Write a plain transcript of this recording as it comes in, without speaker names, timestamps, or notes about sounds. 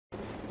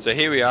So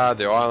here we are,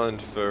 the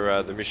island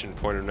for the mission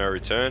point of no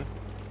return.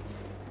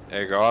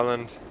 Egg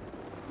Island.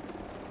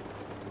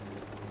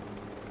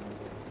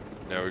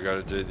 Now we got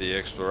to do the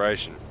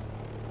exploration.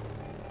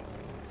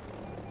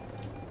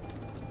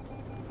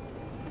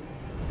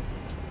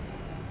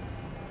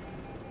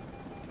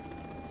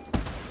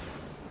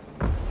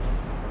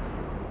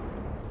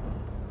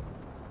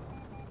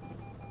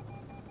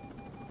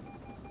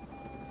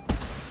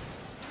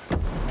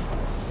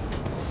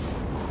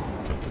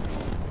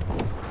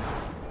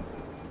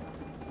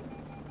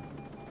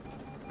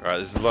 Alright,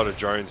 there's a lot of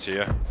drones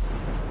here.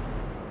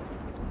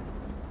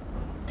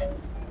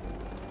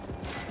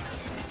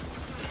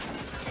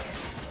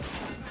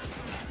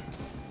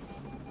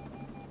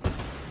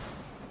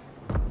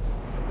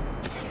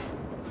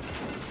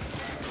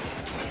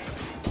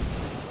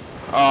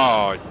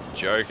 Oh,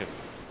 joking.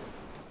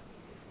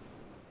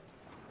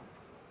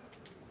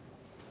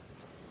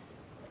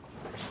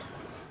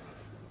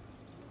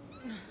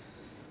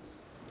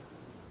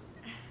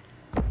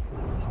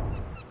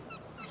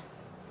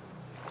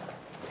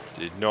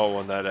 Did not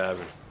want that to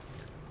happen.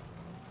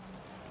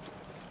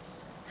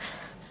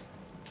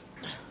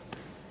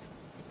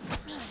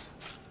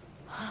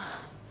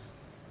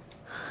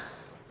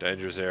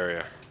 Dangerous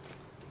area.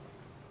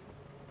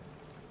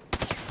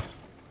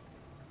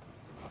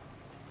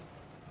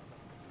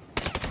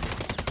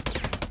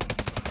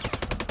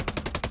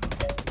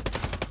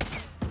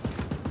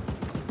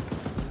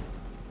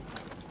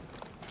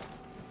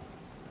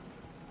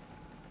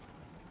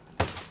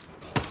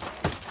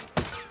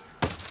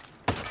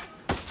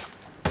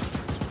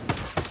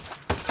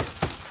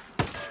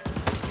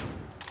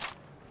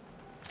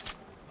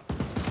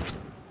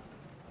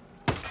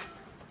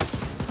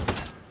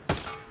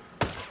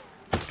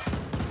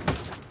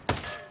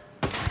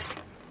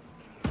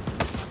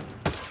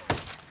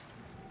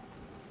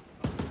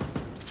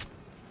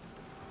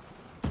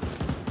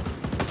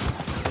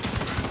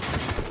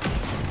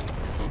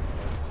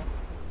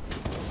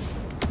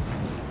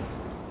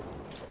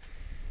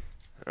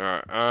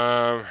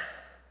 Alright,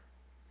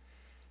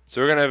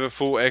 so we're gonna have a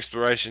full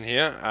exploration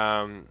here,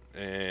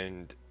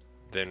 and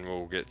then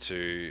we'll get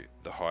to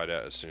the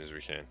hideout as soon as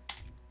we can.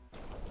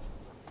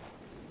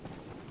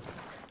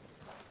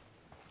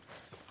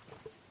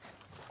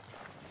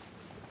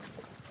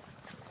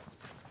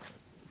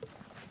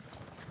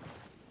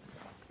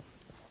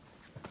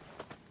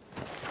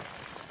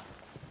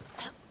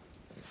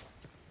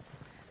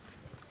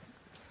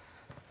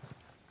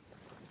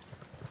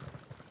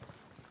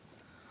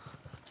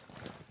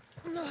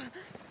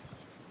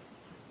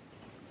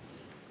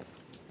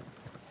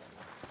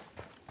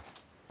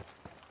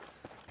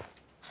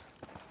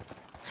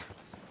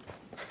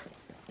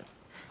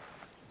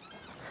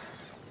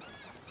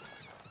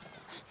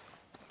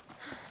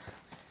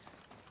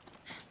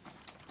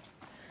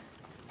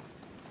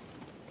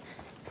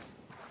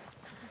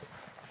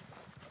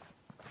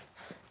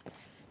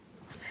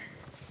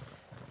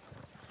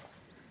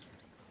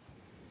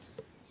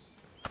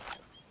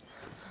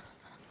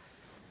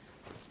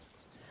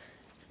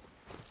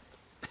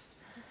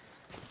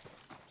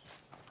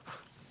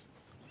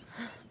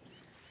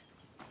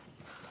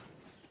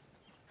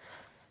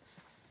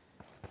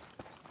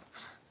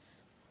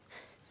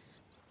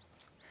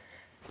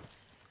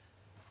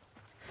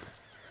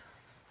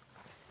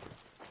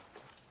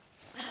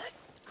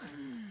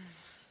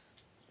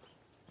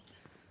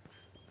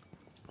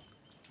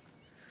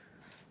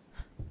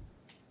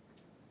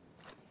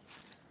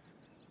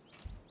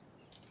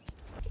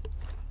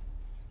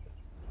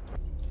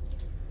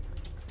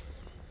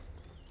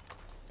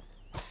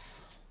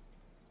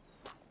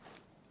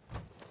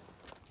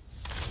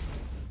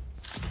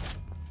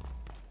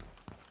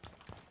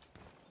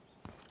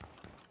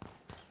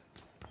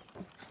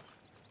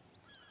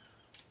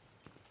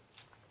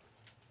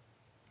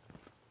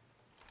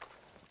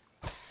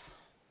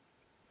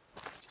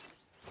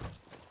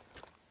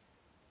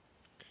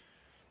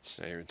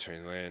 Stay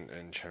between land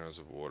and channels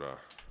of water.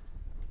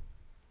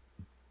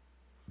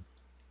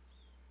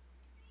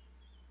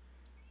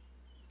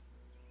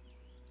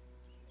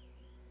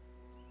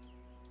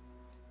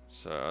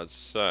 So I'd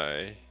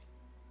say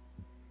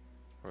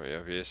probably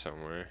up here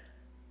somewhere.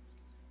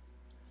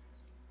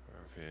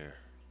 Up here.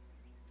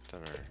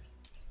 Don't know.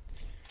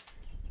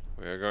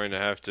 We are going to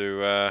have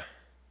to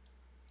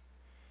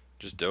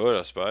just do it,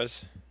 I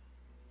suppose.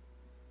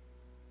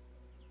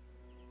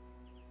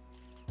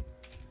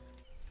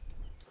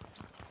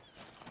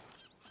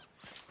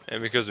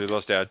 And because we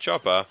lost our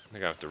chopper, we're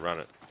going to have to run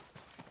it.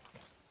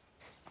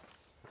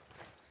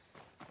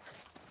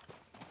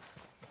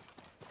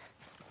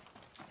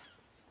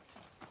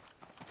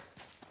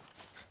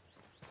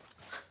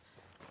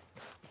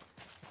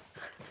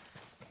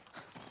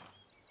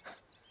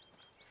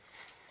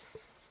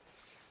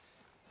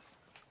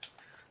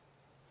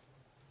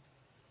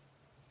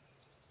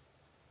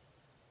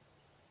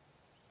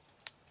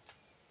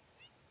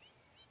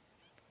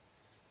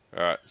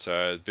 Alright,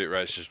 so the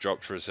bitrate's just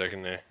dropped for a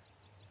second there.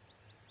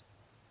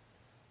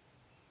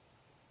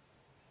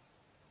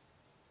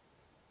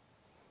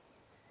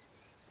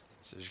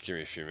 So just give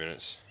me a few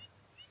minutes.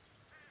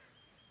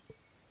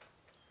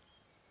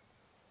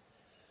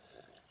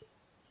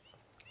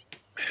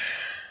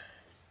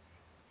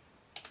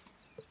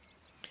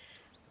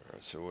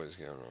 so what is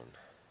going on?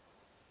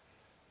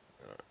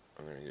 Alright,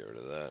 I'm gonna get rid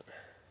of that.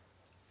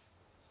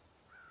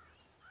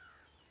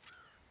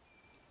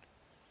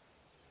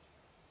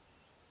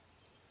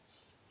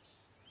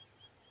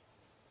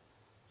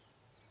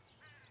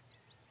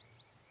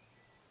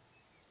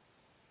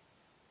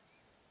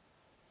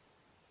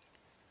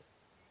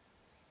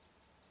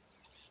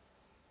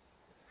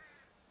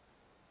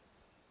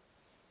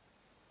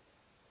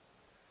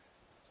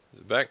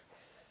 Is it back?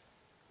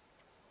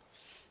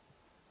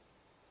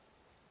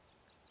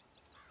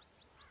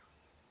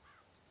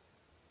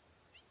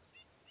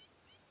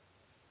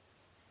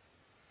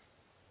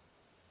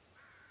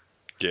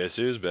 Guess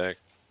who's back?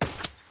 Alright,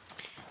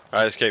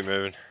 let's keep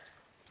moving.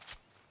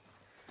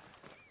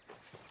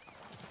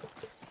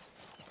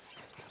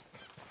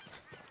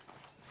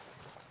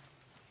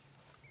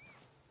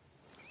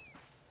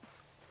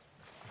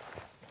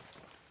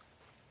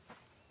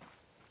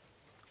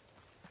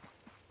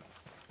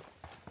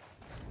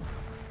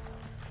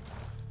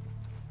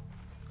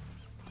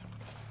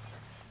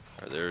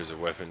 Alright, there is a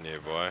weapon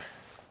nearby.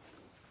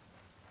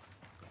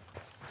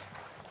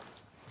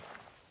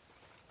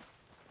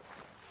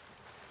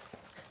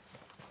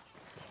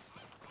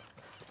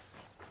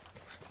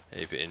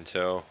 Heap of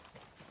intel.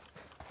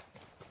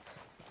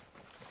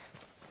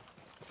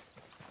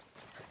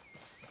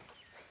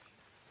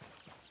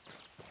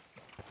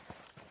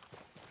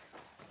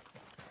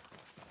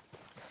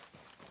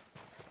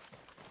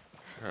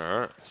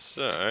 Alright,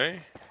 so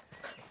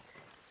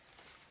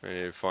we need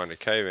to find a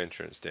cave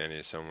entrance down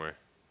here somewhere.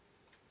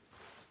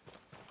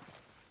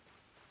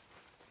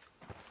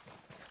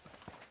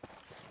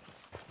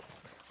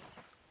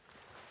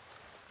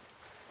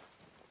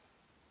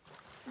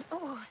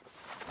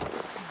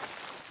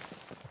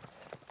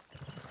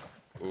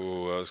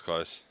 Ooh, that was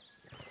close.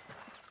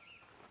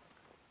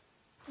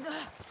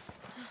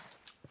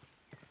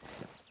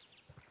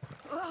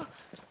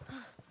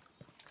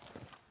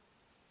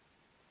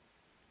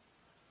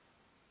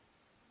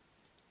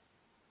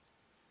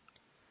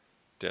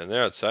 Down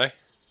there, I'd say.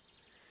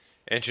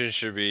 Entrance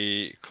should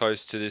be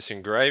close to this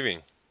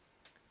engraving.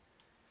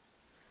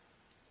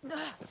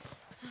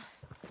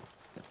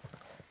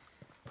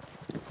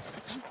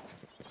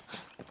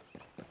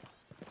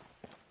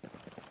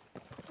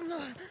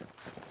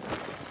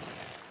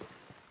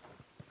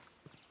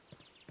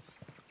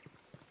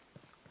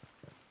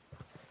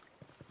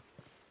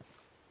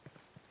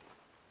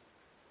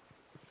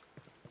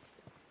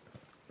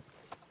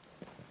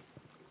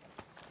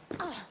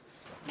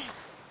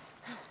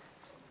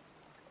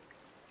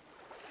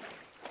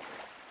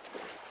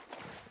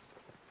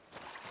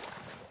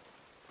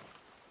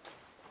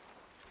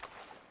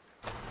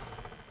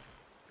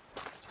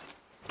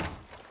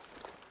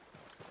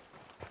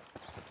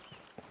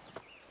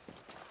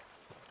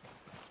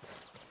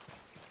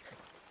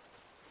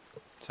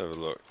 Let's have a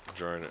look.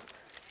 Drone it.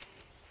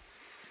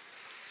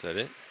 Is that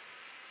it?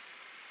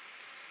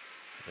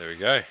 There we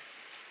go.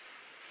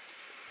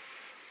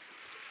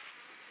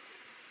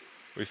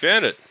 We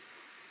found it.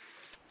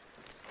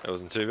 That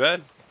wasn't too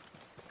bad.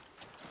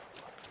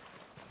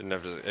 Didn't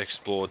have to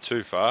explore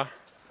too far.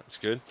 That's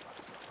good.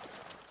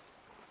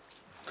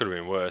 Could have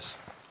been worse.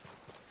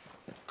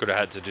 Could have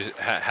had to do.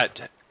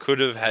 Could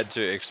have had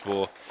to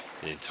explore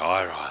the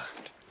entire island.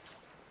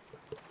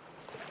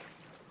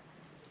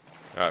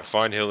 Alright,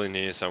 find hill in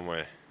here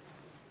somewhere.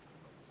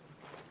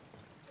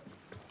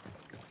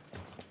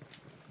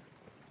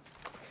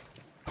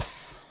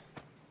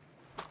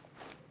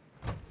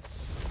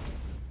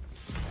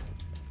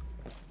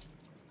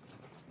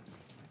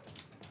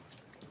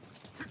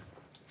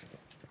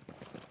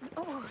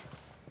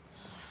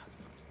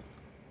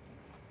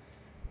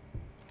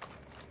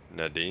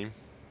 Nadim.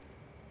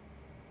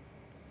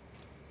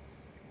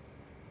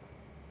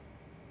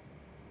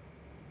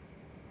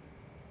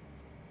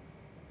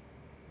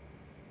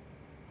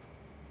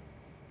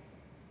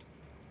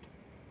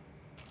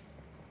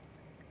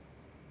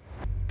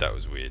 That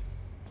was weird.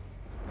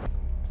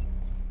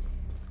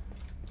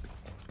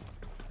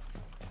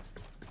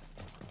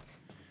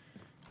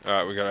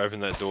 Alright, we gotta open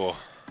that door.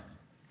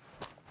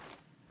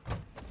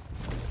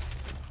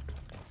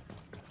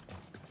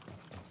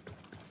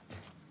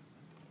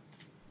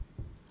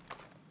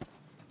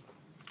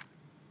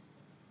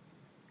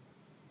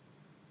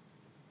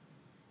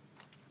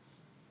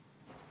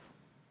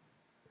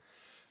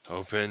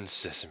 Open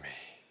sesame.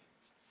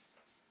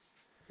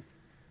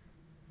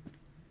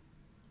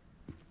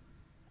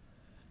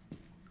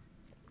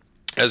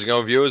 How's it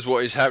going, viewers?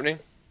 What is happening?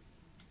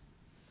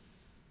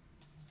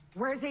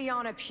 Where's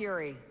Ayana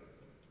Puri?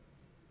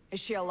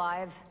 Is she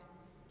alive?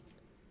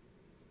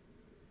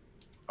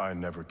 I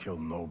never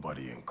killed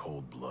nobody in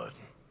cold blood.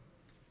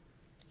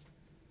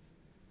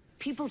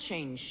 People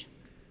change.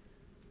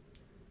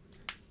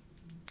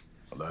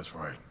 Well, that's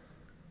right.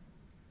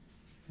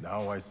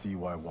 Now I see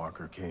why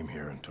Walker came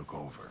here and took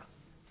over.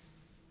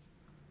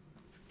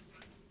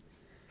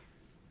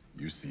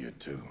 You see it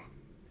too.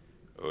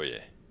 Oh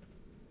yeah.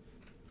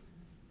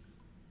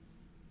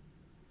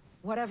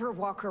 Whatever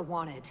Walker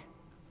wanted.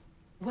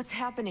 What's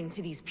happening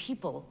to these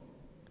people?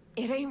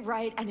 It ain't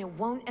right, and it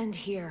won't end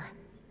here.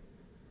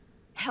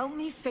 Help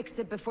me fix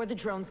it before the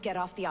drones get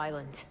off the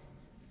island.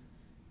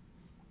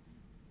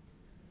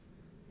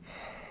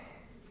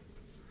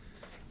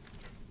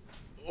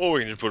 Or we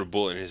can just put a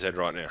bullet in his head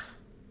right now.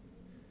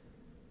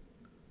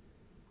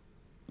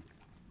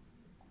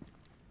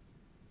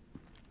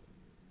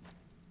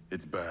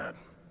 It's bad,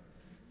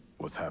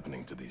 what's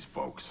happening to these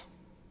folks.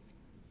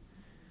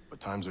 But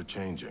times are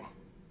changing.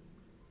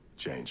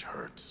 Change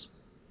hurts.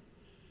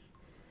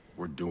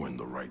 We're doing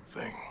the right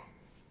thing.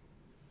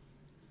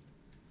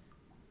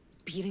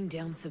 Beating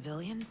down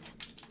civilians?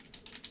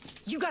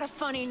 You got a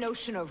funny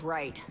notion of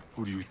right.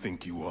 Who do you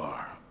think you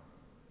are?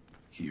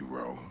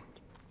 Hero?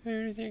 Who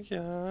do you think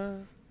you are?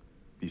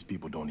 These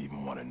people don't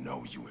even want to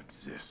know you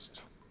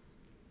exist.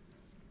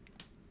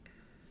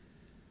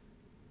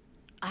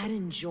 I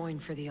didn't join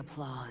for the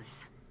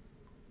applause.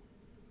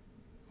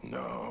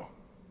 No.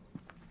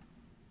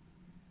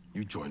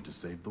 You joined to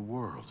save the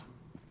world.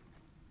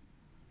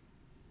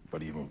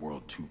 But even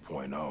World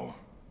 2.0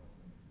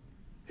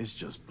 is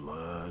just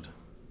blood,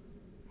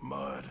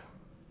 mud,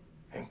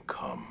 and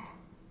cum.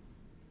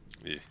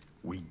 Yeah.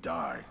 We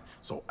died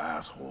so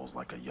assholes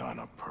like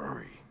Ayana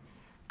Puri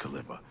could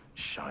live a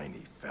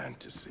shiny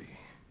fantasy.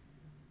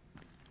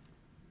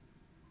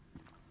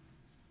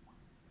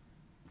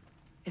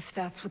 If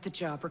that's what the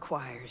job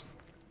requires.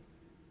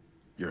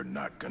 You're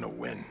not gonna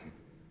win.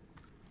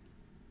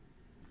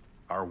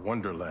 Our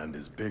wonderland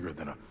is bigger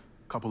than a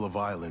couple of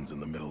islands in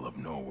the middle of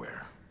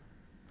nowhere.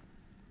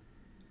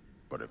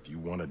 But if you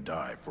want to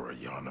die for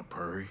Ayana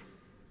Puri,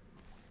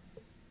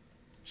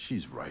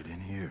 she's right in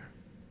here.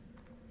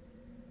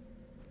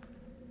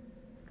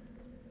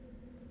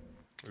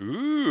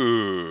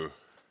 Ooh.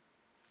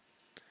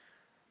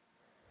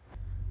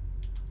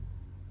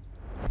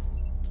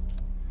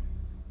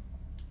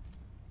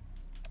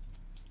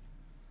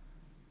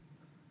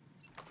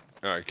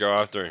 Alright, go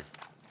after him.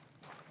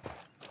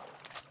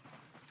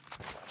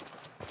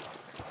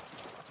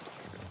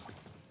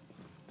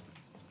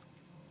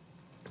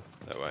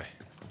 That way.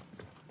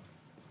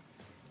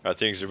 Alright,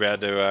 things are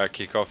about to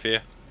kick off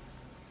here.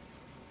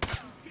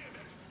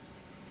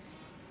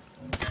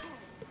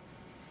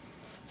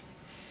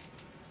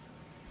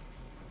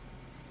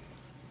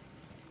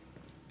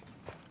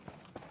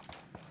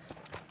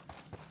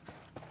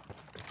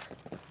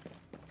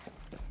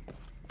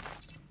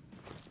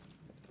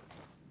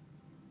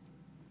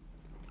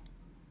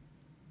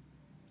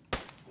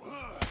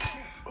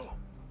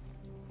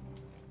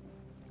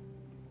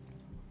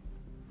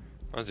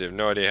 Honestly, I have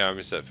no idea how I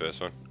missed that first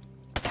one.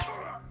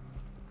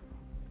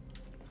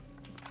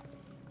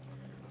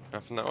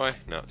 Nothing that way?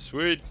 No,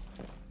 sweet.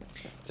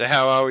 So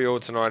how are we all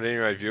tonight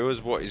anyway, viewers?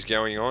 What is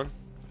going on?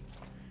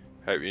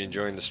 Hope you're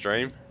enjoying the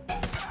stream.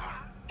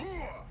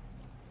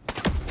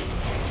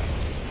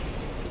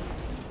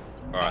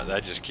 Alright,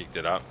 they just kicked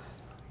it up.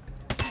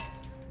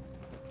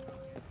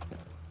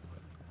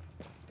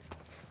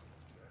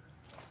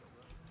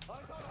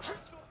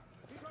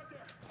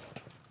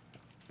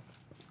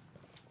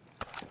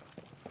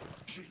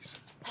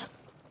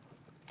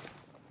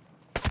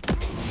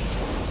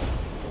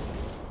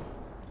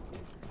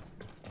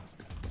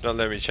 Don't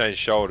let me change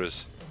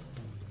shoulders.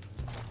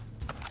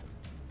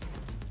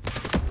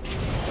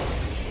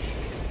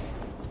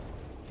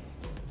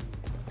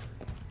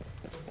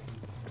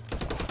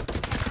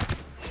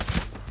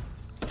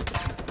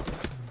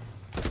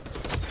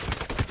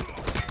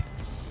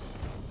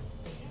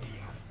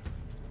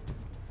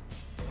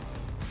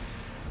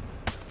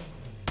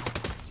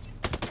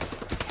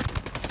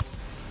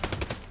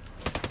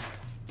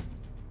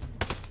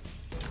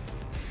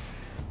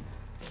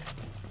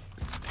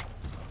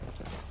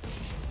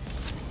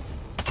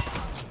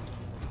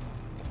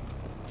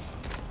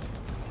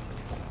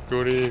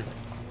 Got him.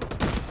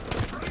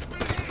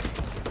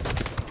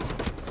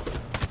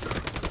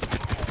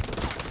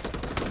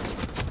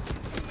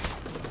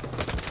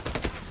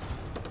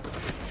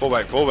 Fall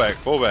back, fall back,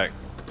 fall back.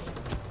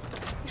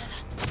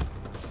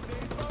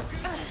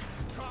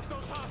 Drop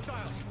those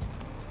hostiles.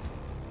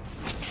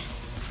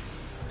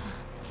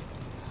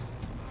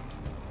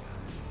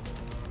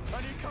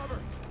 I need cover.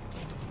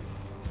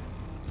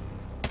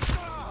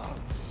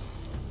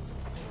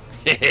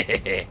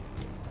 Hehehe.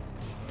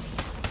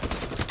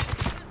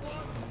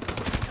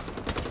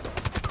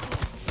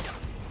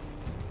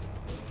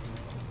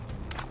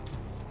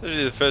 This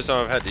is the first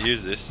time I've had to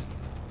use this.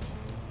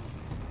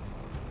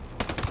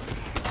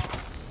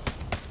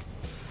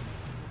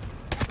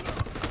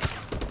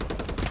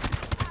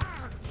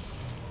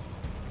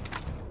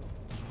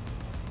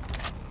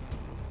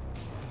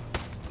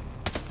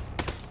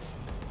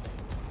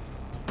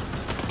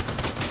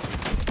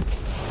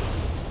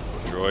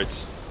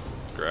 Droids.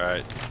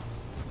 Great.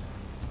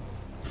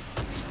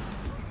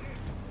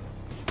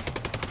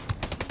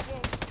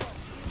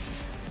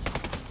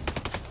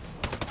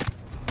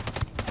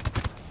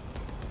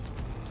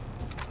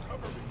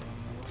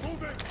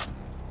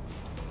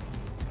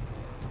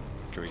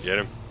 Can we get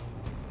him?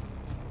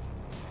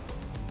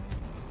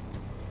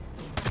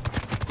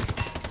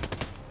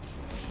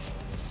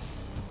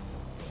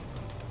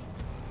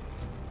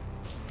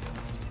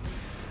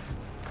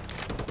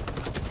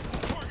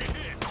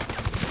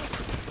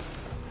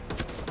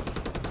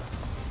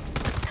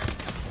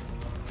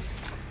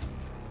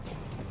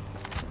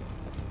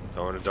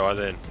 Don't want to die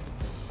then.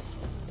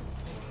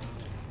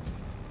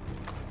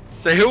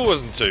 So hill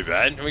wasn't too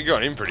bad. We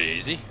got him pretty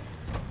easy.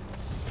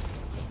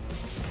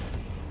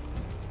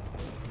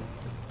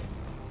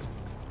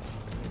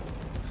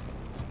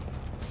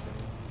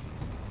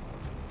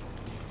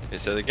 Yeah,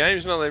 so the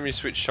game's not letting me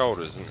switch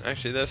shoulders, and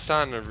actually that's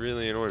starting to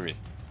really annoy me.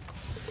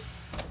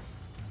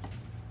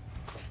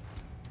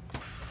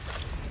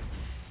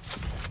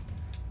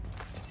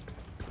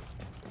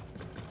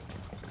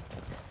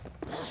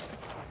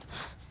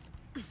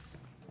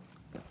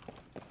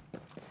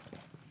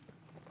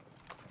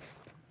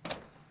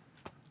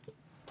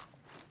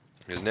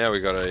 Because now we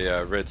got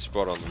a red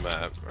spot on the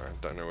map. I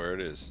don't know where it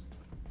is.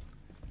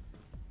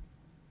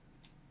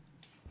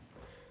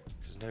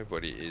 Because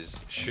nobody is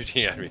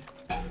shooting at me.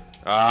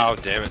 Oh,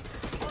 damn it.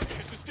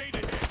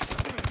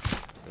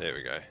 There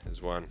we go.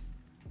 There's one.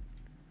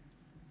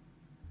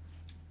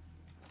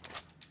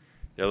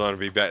 The other one will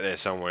be back there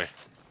somewhere.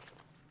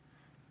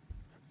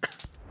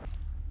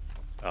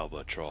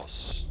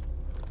 Albatross.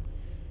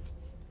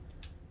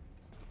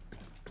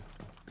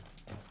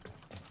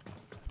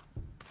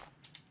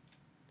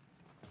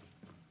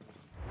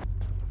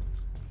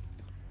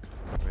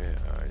 Where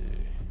are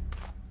you?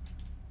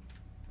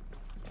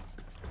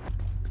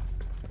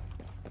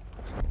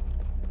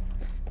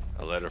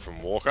 A letter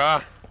from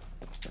Walker.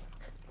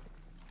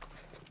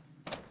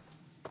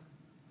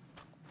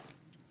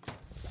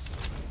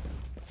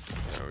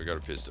 Oh, we got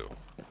a pistol.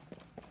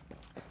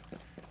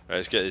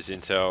 Let's get this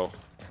intel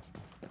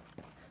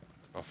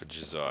off of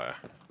Josiah.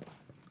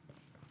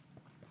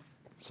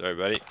 Sorry,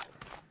 buddy.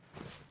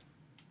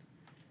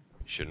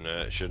 Shouldn't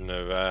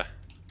have.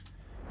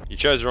 You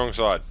chose the wrong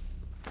side.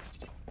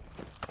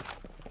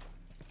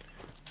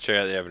 Check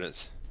out the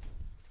evidence.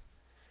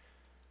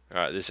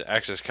 Alright, this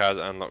access card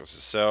unlocks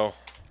the cell.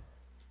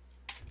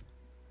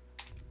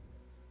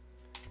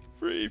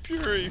 Free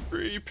Fury,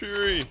 free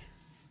Fury.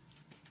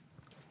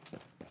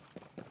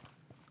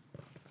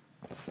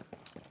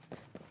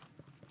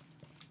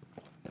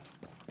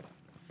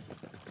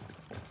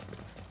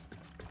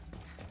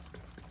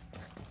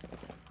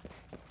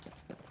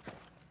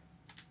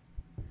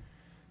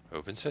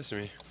 Open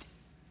sesame.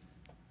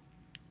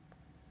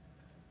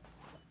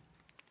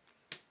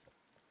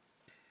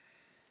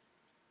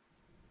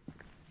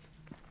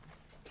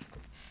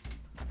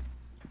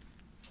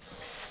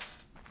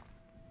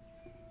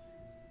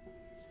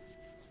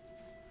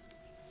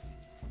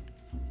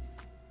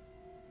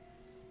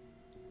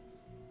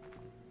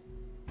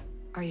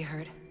 Are you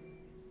hurt?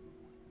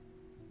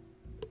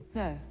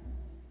 No.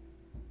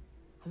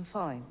 I'm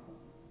fine.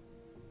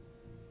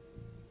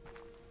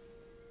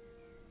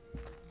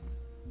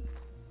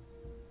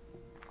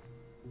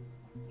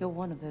 You're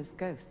one of those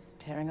ghosts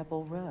tearing up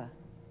Auroa.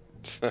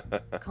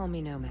 Call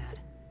me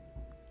Nomad.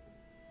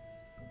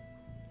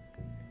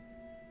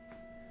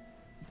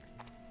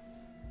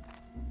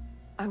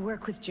 I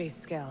work with Jace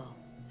Skell,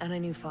 and I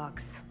knew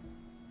Fox.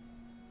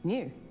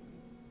 New?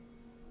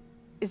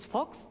 Is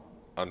Fox?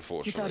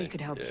 Unfortunately. He thought he could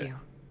help yeah. you.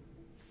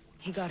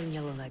 He got in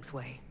Yellowleg's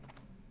way.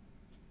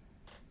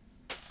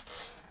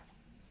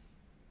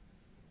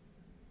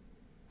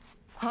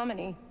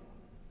 Harmony.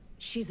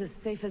 She's as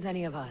safe as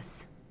any of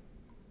us.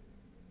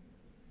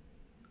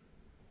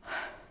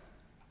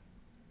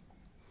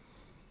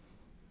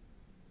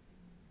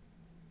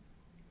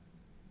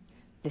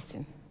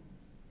 Listen.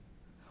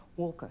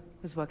 Walker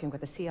was working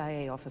with a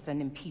CIA officer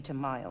named Peter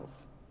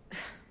Miles.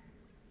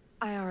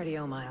 I already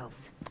owe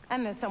Miles.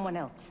 And there's someone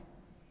else.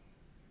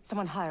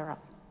 Someone higher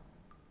up.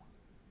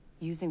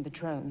 Using the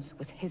drones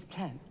was his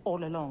plan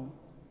all along.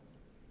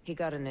 He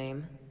got a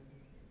name?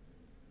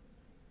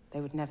 They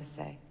would never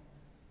say.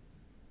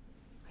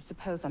 I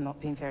suppose I'm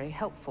not being very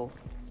helpful.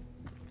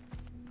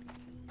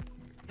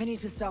 I need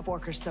to stop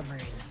Walker's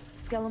submarine.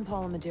 Skell and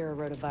Paul and Madeira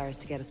wrote a virus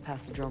to get us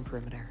past the drone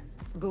perimeter.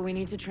 But we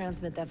need to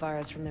transmit that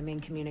virus from their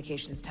main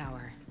communications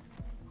tower.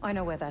 I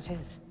know where that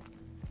is.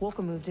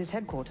 Walker moved his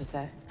headquarters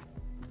there.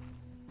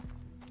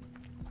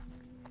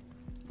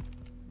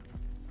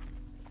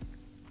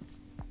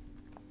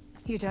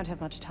 You don't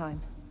have much time.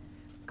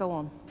 Go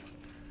on.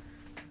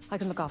 I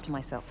can look after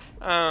myself.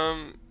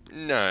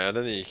 No, I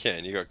don't think you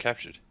can. You got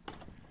captured.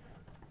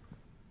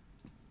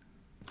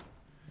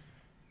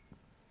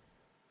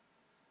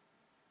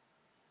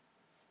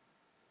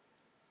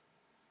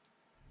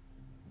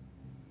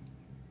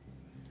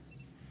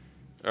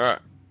 Alright.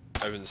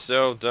 Open the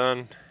cell,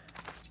 done.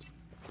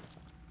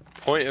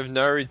 Point of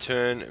no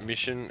return,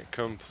 mission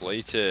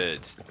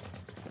completed.